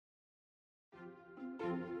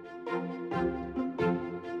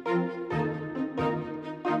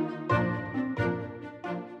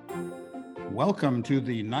Welcome to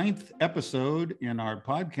the 9th episode in our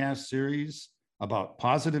podcast series about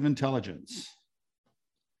positive intelligence.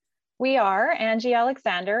 We are Angie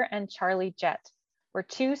Alexander and Charlie Jett. We're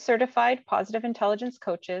two certified positive intelligence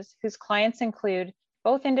coaches whose clients include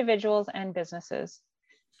both individuals and businesses.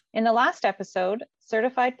 In the last episode,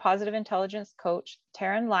 certified positive intelligence coach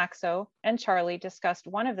Taryn Laxo and Charlie discussed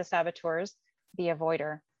one of the saboteurs, the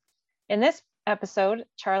avoider. In this episode,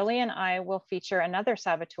 Charlie and I will feature another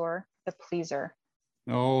saboteur, the pleaser.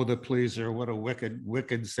 Oh, the pleaser, what a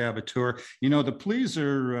wicked saboteur. You know, the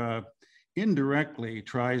pleaser indirectly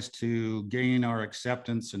tries to gain our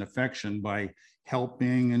acceptance and affection by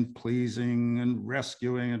helping and pleasing and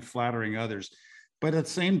rescuing and flattering others. But at the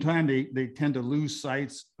same time, they tend to lose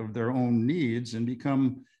sight of their own needs and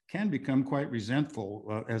can become quite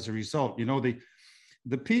resentful as a result. You know,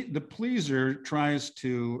 the pleaser tries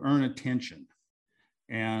to earn attention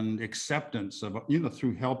and acceptance of,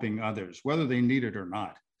 through helping others, whether they need it or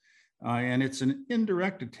not. And it's an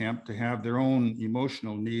indirect attempt to have their own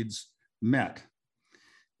emotional needs met.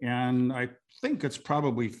 And I think it's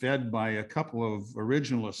probably fed by a couple of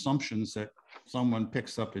original assumptions that someone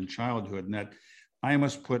picks up in childhood, and that I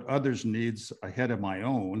must put others' needs ahead of my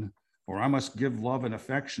own, or I must give love and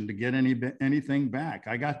affection to get anything back.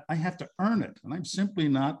 I have to earn it, and I'm simply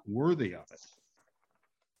not worthy of it.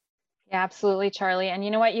 Yeah, absolutely, Charlie. And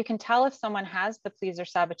you know what? You can tell if someone has the pleaser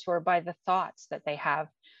saboteur by the thoughts that they have.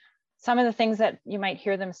 Some of the things that you might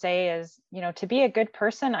hear them say is, to be a good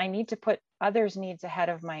person, I need to put others' needs ahead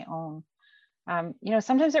of my own.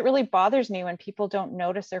 Sometimes it really bothers me when people don't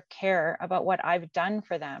notice or care about what I've done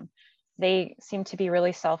for them. They seem to be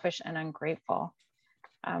really selfish and ungrateful.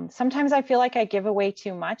 Sometimes I feel like I give away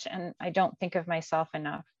too much and I don't think of myself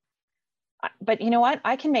enough. But you know what?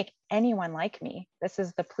 I can make anyone like me. This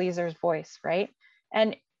is the pleaser's voice, right?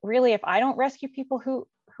 And really, if I don't rescue people, who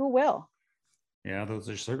will? Yeah, those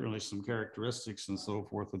are certainly some characteristics and so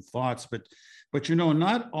forth and thoughts, but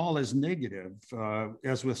not all is negative,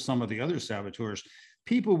 as with some of the other saboteurs.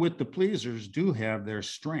 People with the pleasers do have their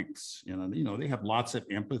strengths. They have lots of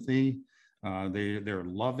empathy. They're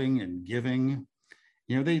loving and giving.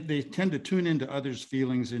 They tend to tune into others'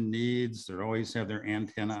 feelings and needs. They always have their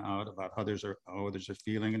antenna out about how others are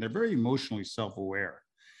feeling, and they're very emotionally self-aware.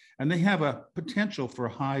 And they have a potential for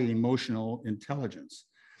high emotional intelligence.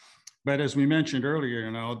 But as we mentioned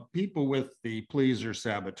earlier, people with the pleaser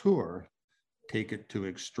saboteur take it to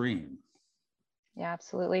extreme. Yeah,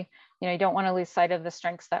 absolutely. You don't want to lose sight of the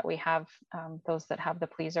strengths that we have, those that have the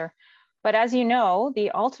pleaser. But as you know,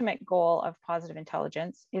 the ultimate goal of positive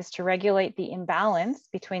intelligence is to regulate the imbalance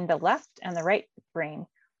between the left and the right brain.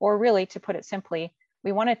 Or really, to put it simply,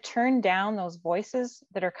 we want to turn down those voices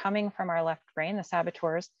that are coming from our left brain, the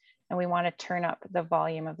saboteurs, and we want to turn up the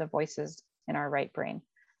volume of the voices in our right brain.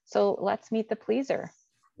 So let's meet the pleaser.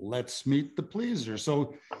 Let's meet the pleaser.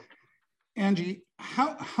 So Angie,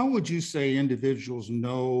 how would you say individuals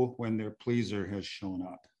know when their pleaser has shown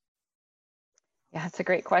up? Yeah, that's a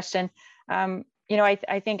great question.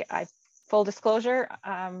 I think full disclosure,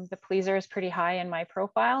 the pleaser is pretty high in my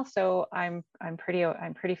profile, so I'm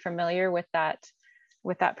pretty familiar with that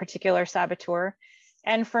particular saboteur.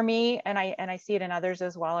 And for me, and I see it in others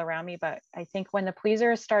as well around me, but I think when the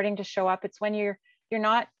pleaser is starting to show up, it's when you're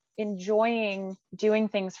not enjoying doing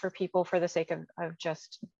things for people for the sake of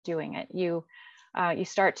just doing it. You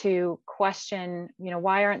start to question,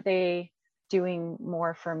 why aren't they doing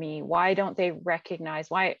more for me? Why don't they recognize?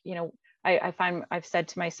 Why, I find I've said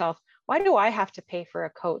to myself, why do I have to pay for a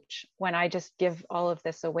coach when I just give all of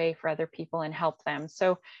this away for other people and help them?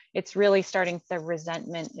 So it's really the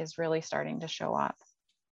resentment is really starting to show up.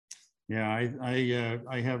 Yeah,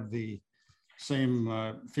 I have the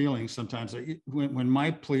same feeling sometimes. When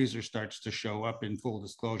my pleaser starts to show up, in full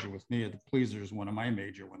disclosure with me, the pleaser is one of my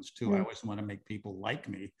major ones too. I always want to make people like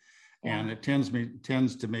me. Yeah. And it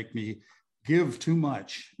tends to make me give too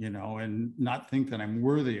much, and not think that I'm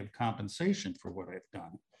worthy of compensation for what I've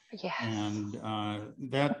done. Yes. And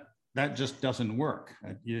that just doesn't work.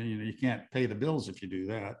 You can't pay the bills if you do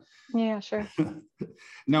that. Yeah, sure.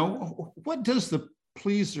 Now, what does the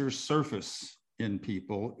pleaser surface in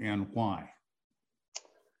people and why?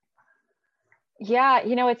 Yeah,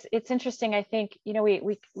 it's interesting. I think,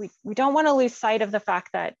 we don't want to lose sight of the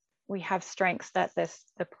fact that we have strengths that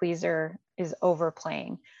the pleaser is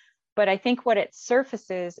overplaying. But I think what it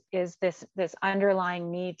surfaces is this underlying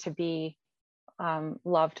need to be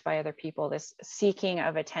loved by other people, this seeking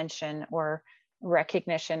of attention or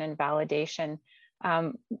recognition and validation,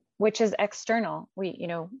 which is external.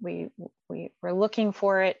 We're looking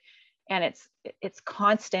for it, and it's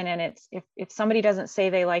constant. And it's if somebody doesn't say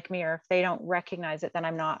they like me, or if they don't recognize it, then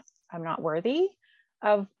I'm not not worthy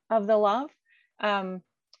of the love.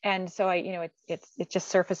 And so it just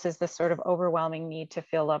surfaces this sort of overwhelming need to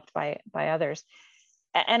feel loved by others.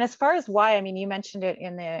 And as far as why, I mean, you mentioned it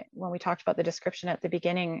when we talked about the description at the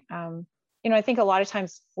beginning. I think a lot of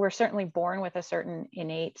times we're certainly born with a certain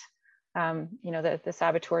innate, the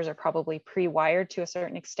saboteurs are probably pre-wired to a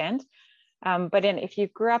certain extent. But if you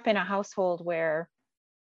grew up in a household where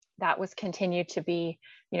that was continued to be,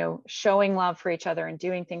 showing love for each other and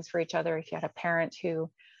doing things for each other, if you had a parent who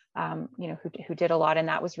did a lot, and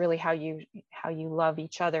that was really how you love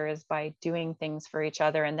each other, is by doing things for each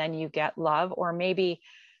other, and then you get love. Or maybe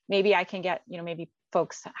I can get, maybe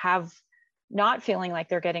folks have not feeling like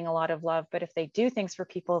they're getting a lot of love, but if they do things for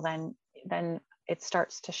people, then it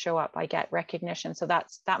starts to show up. I get recognition. So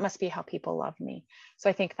that must be how people love me. So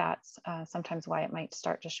I think that's sometimes why it might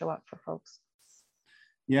start to show up for folks.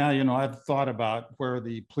 Yeah, I've thought about where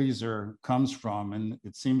the pleaser comes from, and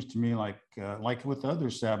it seems to me like with other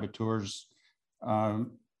saboteurs,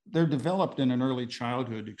 they're developed in an early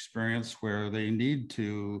childhood experience where they need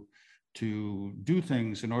to do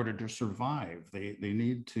things in order to survive. They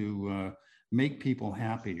need to make people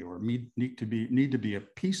happy, or need to be a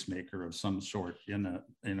peacemaker of some sort in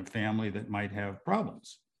a family that might have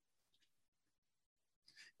problems.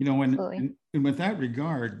 And with that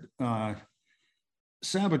regard,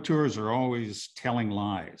 saboteurs are always telling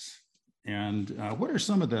lies. And what are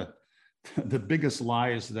some of the biggest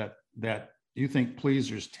lies that you think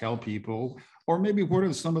pleasers tell people? Or maybe what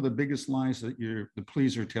are some of the biggest lies that the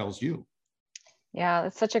pleaser tells you? Yeah,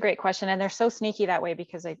 that's such a great question. And they're so sneaky that way,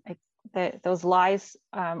 because those lies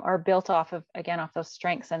are built off those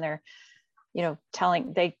strengths, and they're,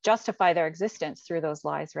 they justify their existence through those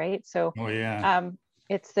lies, right? So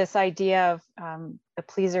it's this idea of the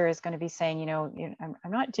pleaser is going to be saying,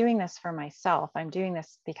 I'm not doing this for myself. I'm doing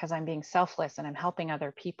this because I'm being selfless and I'm helping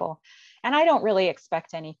other people. And I don't really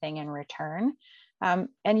expect anything in return. And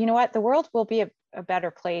you know what? The world will be a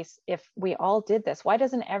better place if we all did this. Why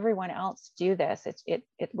doesn't everyone else do this? It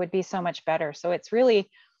would be so much better. So it's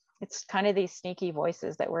kind of these sneaky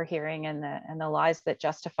voices that we're hearing, and the lies that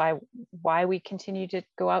justify why we continue to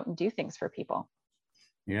go out and do things for people.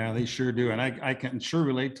 Yeah, they sure do. And I can sure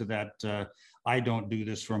relate to that. I don't do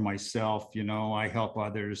this for myself. I help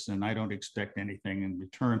others and I don't expect anything in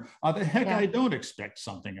return. The heck, I don't expect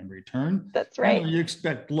something in return. That's right. You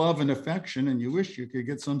expect love and affection, and you wish you could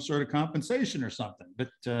get some sort of compensation or something.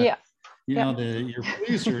 But your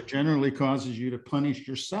pleaser generally causes you to punish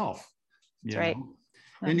yourself. That's right.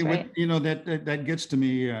 That gets to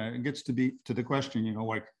me, gets to the question,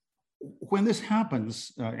 like, when this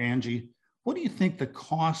happens, Angie, what do you think the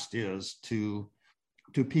cost is to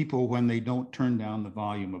people when they don't turn down the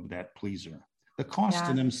volume of that pleaser? The cost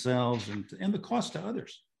to themselves and the cost to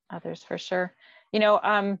others. Others, for sure.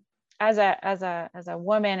 As a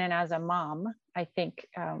woman and as a mom, I think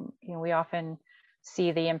we often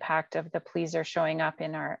see the impact of the pleaser showing up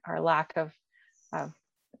in our lack of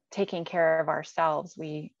taking care of ourselves.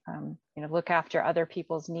 We look after other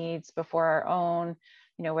people's needs before our own.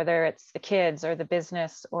 Whether it's the kids or the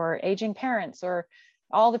business or aging parents or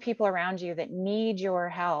all the people around you that need your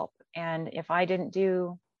help. And if I didn't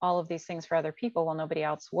do all of these things for other people, well, nobody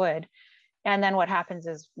else would. And then what happens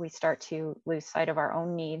is we start to lose sight of our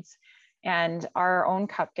own needs, and our own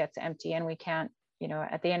cup gets empty, and we can't,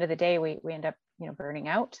 at the end of the day, we end up, burning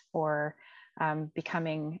out or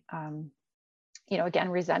becoming, again,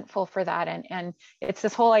 resentful for that. And it's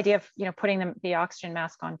this whole idea of, putting the oxygen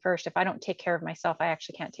mask on first. If I don't take care of myself, I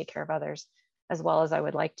actually can't take care of others as well as I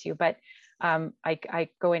would like to. But I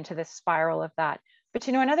go into this spiral of that. But,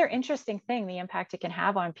 another interesting thing, the impact it can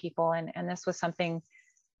have on people. And this was something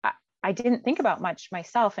I didn't think about much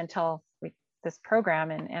myself until this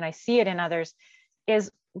program, and I see it in others,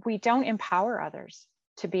 is we don't empower others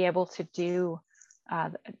to be able to do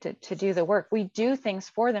the work. We do things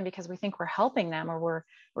for them because we think we're helping them or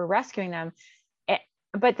we're rescuing them.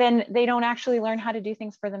 But then they don't actually learn how to do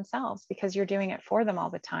things for themselves because you're doing it for them all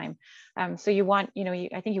the time. So you want,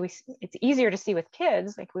 I think it's easier to see with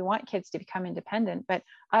kids, like we want kids to become independent, but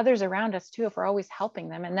others around us too, if we're always helping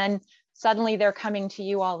them, and then suddenly they're coming to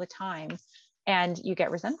you all the time and you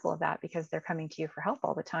get resentful of that because they're coming to you for help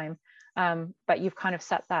all the time. But you've kind of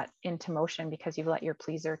set that into motion because you've let your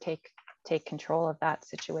pleaser take control of that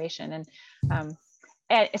situation.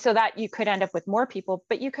 And so that you could end up with more people,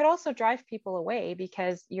 but you could also drive people away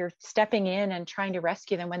because you're stepping in and trying to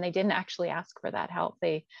rescue them when they didn't actually ask for that help.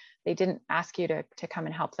 They didn't ask you to come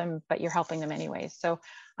and help them, but you're helping them anyways. So,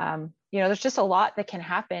 there's just a lot that can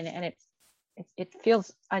happen, and it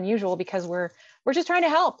feels unusual because we're just trying to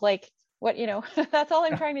help. Like, what, that's all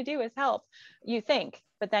I'm trying to do is help, you think,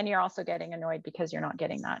 but then you're also getting annoyed because you're not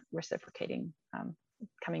getting that reciprocating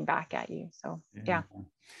coming back at you. So yeah.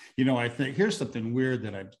 I think here's something weird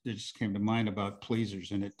that just came to mind about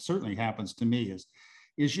pleasers, and it certainly happens to me is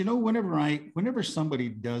whenever somebody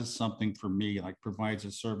does something for me, like provides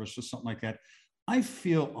a service or something like that, I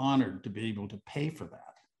feel honored to be able to pay for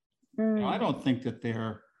that. I don't think that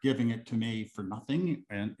they're giving it to me for nothing,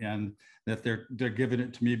 and that they're giving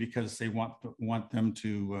it to me because they want them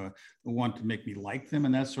to want to make me like them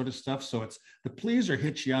and that sort of stuff. So it's the pleaser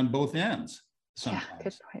hits you on both ends sometimes. Yeah,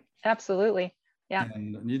 good point. Absolutely. Yeah.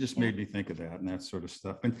 And you just made me think of that and that sort of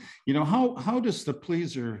stuff. And how does the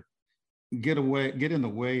pleaser get in the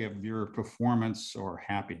way of your performance or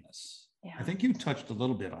happiness? Yeah. I think you touched a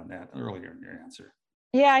little bit on that earlier in your answer.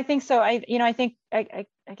 Yeah, I think so. I think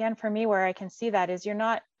again, for me, where I can see that is you're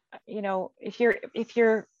not, if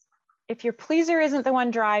your pleaser isn't the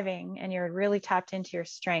one driving and you're really tapped into your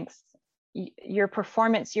strengths, your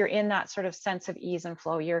performance, you're in that sort of sense of ease and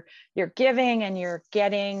flow. You're giving and you're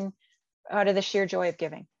getting out of the sheer joy of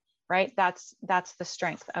giving, right? That's the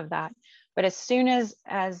strength of that. But as soon as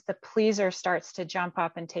the pleaser starts to jump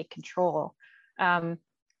up and take control,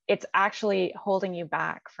 it's actually holding you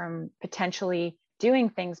back from potentially doing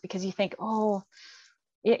things because you think, oh,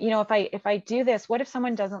 if I do this, what if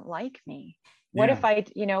someone doesn't like me? What if I,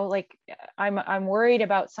 I'm worried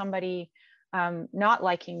about somebody not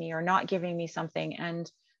liking me or not giving me something. And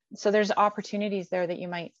so there's opportunities there that you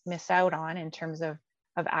might miss out on in terms of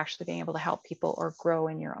actually being able to help people or grow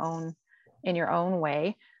in your own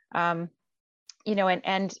way. And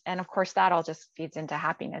of course that all just feeds into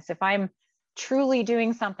happiness. If I'm truly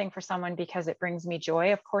doing something for someone because it brings me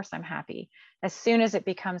joy, of course I'm happy. As soon as it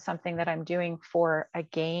becomes something that I'm doing for a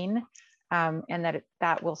gain, and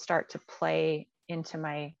that will start to play into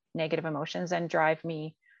my negative emotions and drive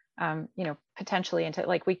me, potentially into,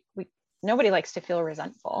 like, nobody likes to feel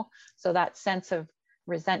resentful. So that sense of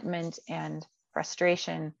resentment and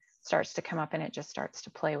frustration starts to come up, and it just starts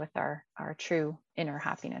to play with our true inner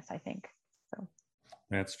happiness, I think. So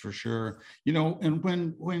that's for sure. And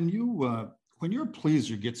when your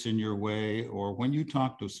pleaser gets in your way, or when you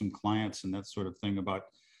talk to some clients and that sort of thing about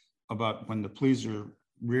when the pleaser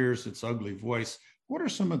rears its ugly voice, what are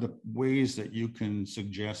some of the ways that you can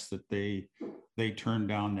suggest that they turn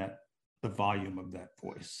down the volume of that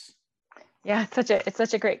voice? Yeah, it's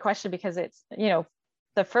such a great question, because it's,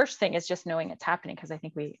 the first thing is just knowing it's happening, because I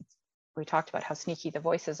think we talked about how sneaky the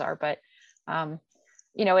voices are, but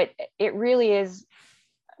it really is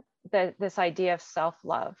this idea of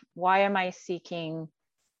self-love. Why am I seeking?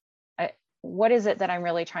 What is it that I'm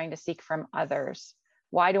really trying to seek from others?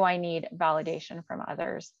 Why do I need validation from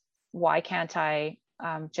others? Why can't I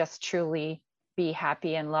just truly be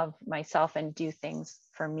happy and love myself and do things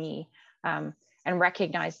for me, and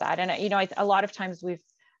recognize that? And a lot of times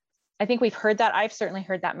I think we've heard that. I've certainly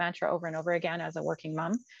heard that mantra over and over again as a working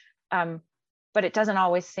mom, but it doesn't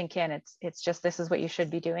always sink in. It's just, this is what you should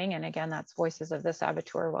be doing. And again, that's voices of the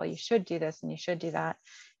saboteur. Well, you should do this and you should do that.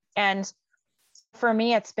 And for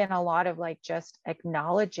me, it's been a lot of just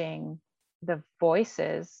acknowledging the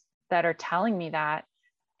voices that are telling me that,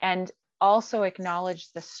 and also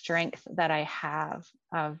acknowledge the strength that I have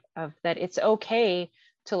of that it's okay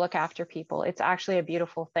to look after people. It's actually a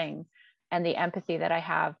beautiful thing. And the empathy that I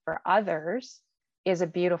have for others is a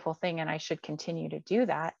beautiful thing, and I should continue to do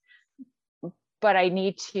that. But I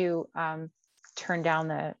need to turn down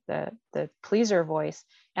the pleaser voice,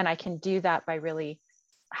 and I can do that by really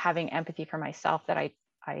having empathy for myself that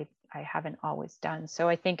I haven't always done. So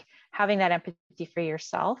I think having that empathy for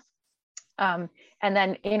yourself, and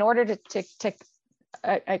then in order to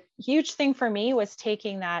a huge thing for me was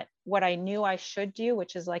taking that, what I knew I should do,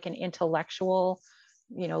 which is like an intellectual,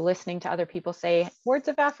 listening to other people say words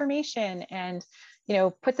of affirmation, and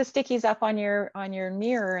put the stickies up on your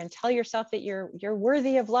mirror and tell yourself that you're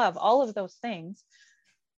worthy of love. All of those things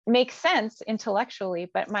make sense intellectually,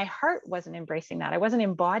 but my heart wasn't embracing that. I wasn't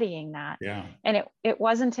embodying that. Yeah. And it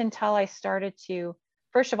wasn't until I started to,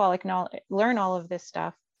 first of all, learn all of this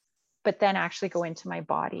stuff, but then actually go into my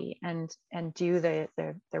body and do the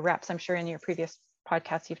reps. I'm sure in your previous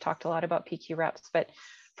podcasts you've talked a lot about PQ reps, but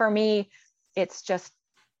for me, it's just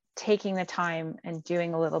taking the time and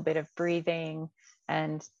doing a little bit of breathing.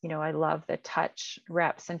 And, I love the touch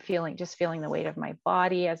reps and feeling the weight of my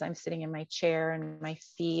body as I'm sitting in my chair and my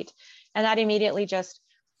feet. And that immediately just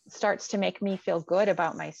starts to make me feel good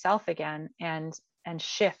about myself again, and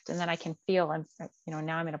shift. And then I can feel,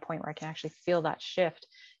 now I'm at a point where I can actually feel that shift,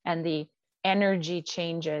 and the energy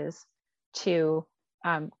changes to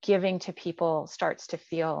giving to people starts to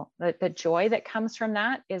feel the joy that comes from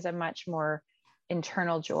that is a much more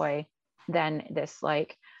internal joy than this,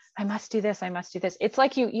 like, I must do this, I must do this. It's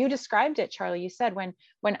like you described it, Charlie. You said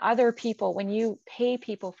when other people, when you pay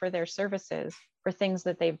people for their services, for things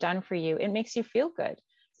that they've done for you, it makes you feel good,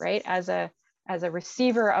 right? As a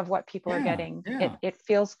receiver of what people are getting, it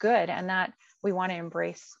feels good, and that we want to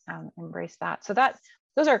embrace that. So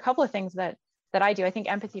those are a couple of things that I do. I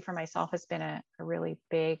think empathy for myself has been a really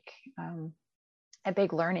big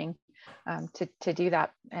learning to do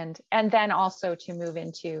that, and then also to move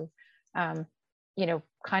into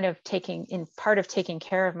kind of part of taking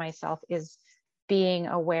care of myself is being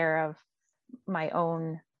aware of my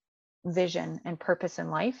own vision and purpose in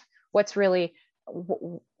life. What's really,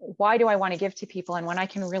 why do I want to give to people? And when I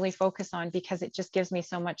can really focus on, because it just gives me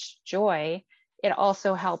so much joy, it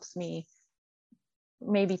also helps me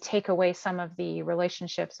maybe take away some of the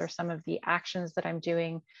relationships or some of the actions that I'm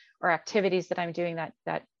doing or activities that I'm doing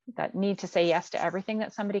that need to say yes to everything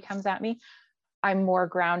that somebody comes at me. I'm more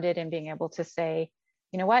grounded in being able to say,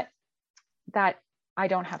 you know what, that I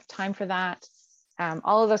don't have time for that.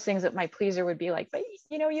 All of those things that my pleaser would be like, but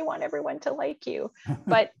you want everyone to like you.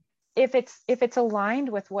 But if it's aligned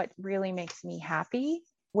with what really makes me happy,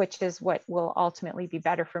 which is what will ultimately be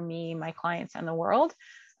better for me, my clients, and the world,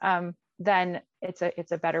 then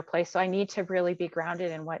it's a better place. So I need to really be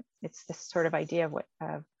grounded in what it's this sort of idea of what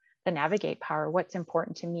the navigate power, what's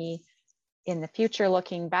important to me in the future,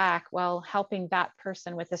 looking back. Well, helping that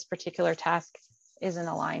person with this particular task isn't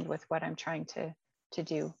aligned with what I'm trying to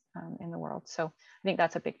do in the world. So I think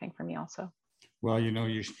that's a big thing for me also. Well,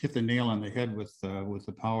 you hit the nail on the head with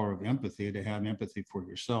the power of empathy, to have empathy for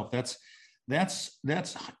yourself. That's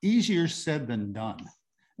easier said than done.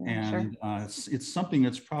 Yeah, and sure. It's something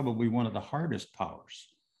that's probably one of the hardest powers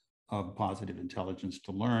of positive intelligence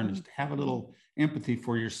to learn, is to have a little empathy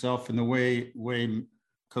for yourself. And the way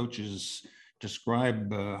coaches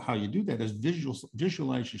describe how you do that is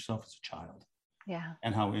visualize yourself as a child. Yeah.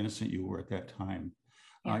 And how innocent you were at that time.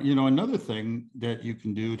 Yeah. Another thing that you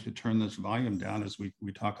can do to turn this volume down, as we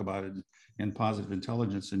talk about it in positive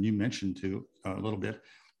intelligence, and you mentioned too a little bit,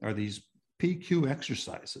 are these PQ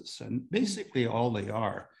exercises. And basically all they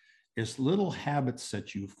are is little habits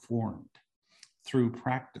that you've formed through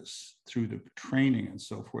practice, through the training and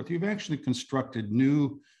so forth. You've actually constructed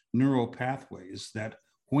new neural pathways that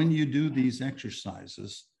when you do these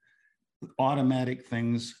exercises, automatic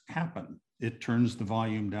things happen. It turns the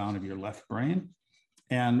volume down of your left brain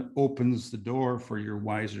and opens the door for your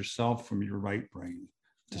wiser self from your right brain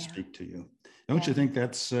to speak to you. Don't you think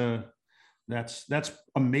that's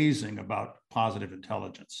amazing about positive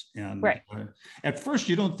intelligence? And right. At first,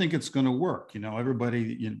 you don't think it's going to work.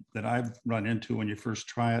 Everybody that I've run into, when you first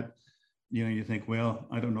try it, you think, well,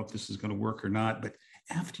 I don't know if this is going to work or not. But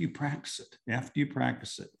after you practice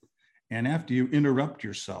it, and after you interrupt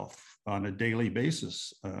yourself on a daily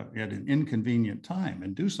basis at an inconvenient time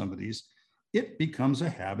and do some of these, it becomes a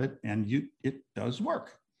habit, and it does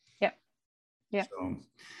work. Yeah. Yeah. So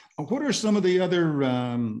what are some of the other,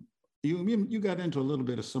 you got into a little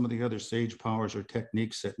bit of some of the other sage powers or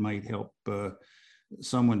techniques that might help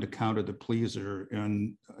someone to counter the pleaser.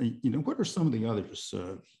 And, what are some of the others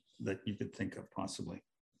that you could think of possibly?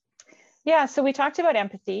 Yeah. So we talked about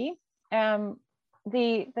empathy.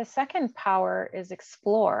 The second power is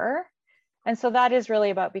explore. And so that is really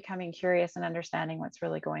about becoming curious and understanding what's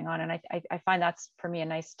really going on. And I find that's, for me, a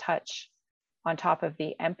nice touch on top of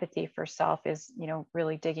the empathy for self is,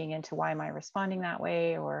 really digging into why am I responding that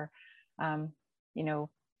way, or,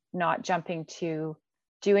 not jumping to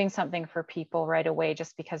doing something for people right away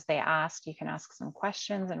just because they asked. You can ask some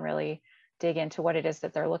questions and really dig into what it is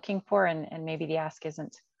that they're looking for. And maybe the ask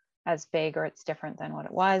isn't as big, or it's different than what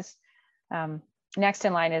it was. Next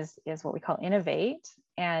in line is what we call innovate.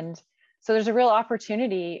 And so there's a real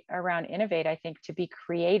opportunity around innovate, I think, to be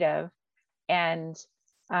creative and,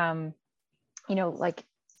 like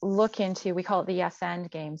look into, we call it the yes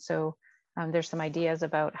and game. So there's some ideas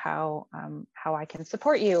about how I can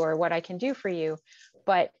support you or what I can do for you.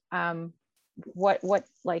 But what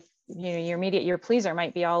like, your pleaser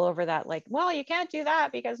might be all over that, like, well, you can't do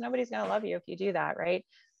that because nobody's going to love you if you do that, right?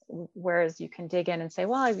 Whereas you can dig in and say,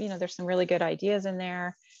 well, there's some really good ideas in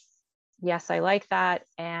there. Yes, I like that.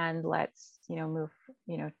 And let's, move,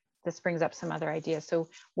 this brings up some other ideas. So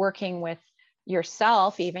working with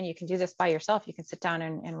yourself, even, you can do this by yourself. You can sit down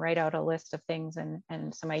and write out a list of things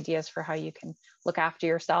and some ideas for how you can look after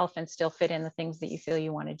yourself and still fit in the things that you feel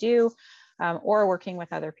you want to do, or working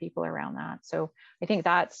with other people around that. So I think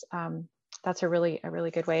that's a really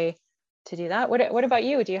good way to do that. What about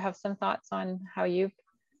you? Do you have some thoughts on how you've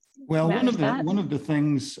Well, manage that? one of the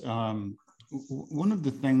things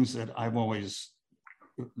that I've always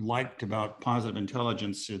liked about positive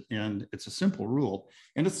intelligence, and it's a simple rule,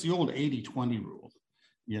 and it's the old 80-20 rule.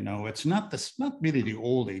 You know, it's not really the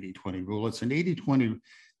old 80-20 rule. It's an 80-20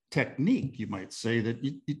 technique, you might say, that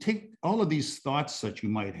you take all of these thoughts that you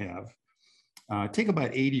might have, take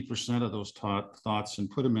about 80% of those thoughts and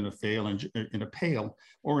put them in a pail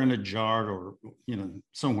or in a jar, or, you know,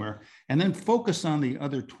 somewhere, and then focus on the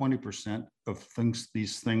other 20% of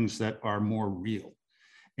these things that are more real,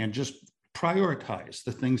 and just prioritize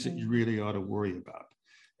the things that you really ought to worry about.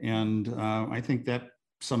 And I think that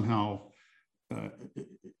somehow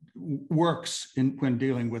works when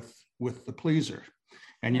dealing with the pleaser.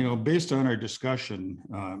 And, you know, based on our discussion,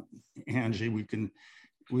 Angie, we can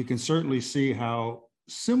certainly see how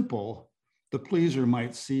simple the pleaser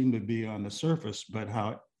might seem to be on the surface, but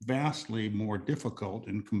how vastly more difficult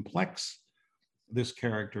and complex this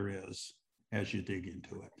character is as you dig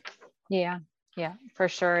into it. Yeah, for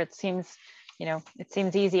sure. It seems, you know, it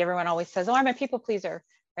seems easy. Everyone always says, "Oh, I'm a people pleaser,"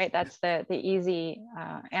 right? That's the easy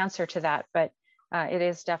answer to that, but it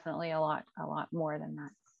is definitely a lot more than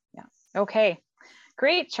that. Yeah. Okay.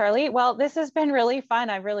 Great, Charlie. Well, this has been really fun.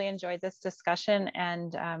 I really enjoyed this discussion,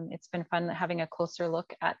 and it's been fun having a closer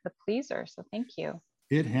look at the pleaser. So thank you.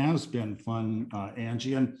 It has been fun,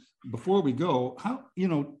 Angie. And before we go,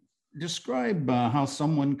 describe how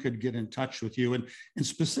someone could get in touch with you, and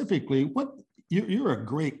specifically, you're a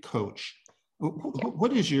great coach.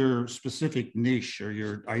 What is your specific niche or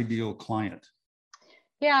your ideal client?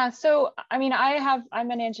 Yeah, so I mean, I'm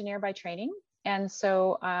an engineer by training. And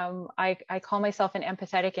so I call myself an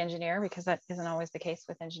empathetic engineer, because that isn't always the case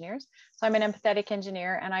with engineers. So I'm an empathetic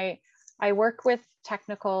engineer, and I work with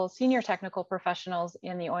senior technical professionals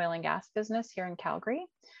in the oil and gas business here in Calgary,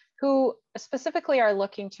 who specifically are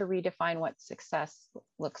looking to redefine what success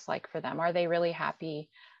looks like for them. Are they really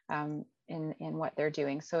happy in what they're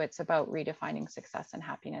doing? So it's about redefining success and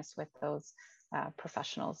happiness with those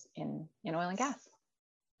professionals in oil and gas.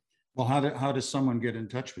 Well, how does someone get in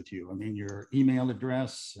touch with you? I mean, your email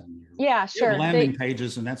address and your landing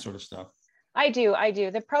pages and that sort of stuff. I do.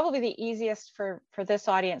 Probably the easiest for this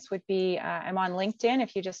audience would be, I'm on LinkedIn.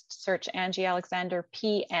 If you just search Angie Alexander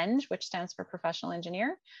PEng, which stands for professional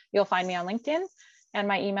engineer, you'll find me on LinkedIn. And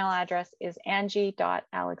my email address is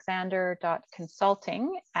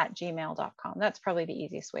angie.alexander.consulting@gmail.com. That's probably the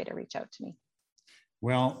easiest way to reach out to me.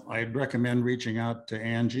 Well, I'd recommend reaching out to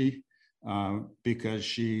Angie, because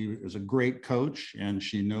she is a great coach and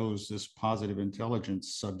she knows this positive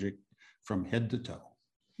intelligence subject from head to toe.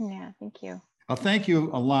 Yeah, thank you. Well, thank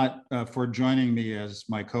you a lot for joining me as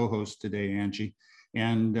my co-host today, Angie.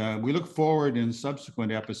 And we look forward in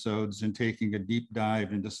subsequent episodes in taking a deep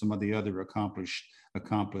dive into some of the other accomplished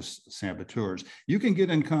saboteurs. You can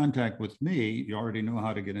get in contact with me. You already know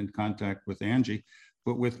how to get in contact with Angie,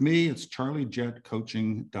 but with me, it's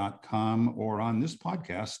charliejettcoaching.com, or on this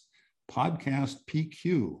podcast,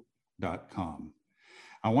 podcastpq.com.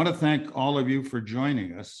 I want to thank all of you for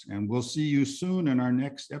joining us, and we'll see you soon in our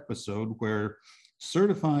next episode, where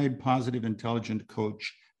certified positive intelligent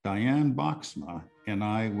coach Diane Boxma and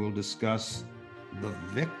I will discuss the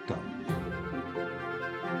victim.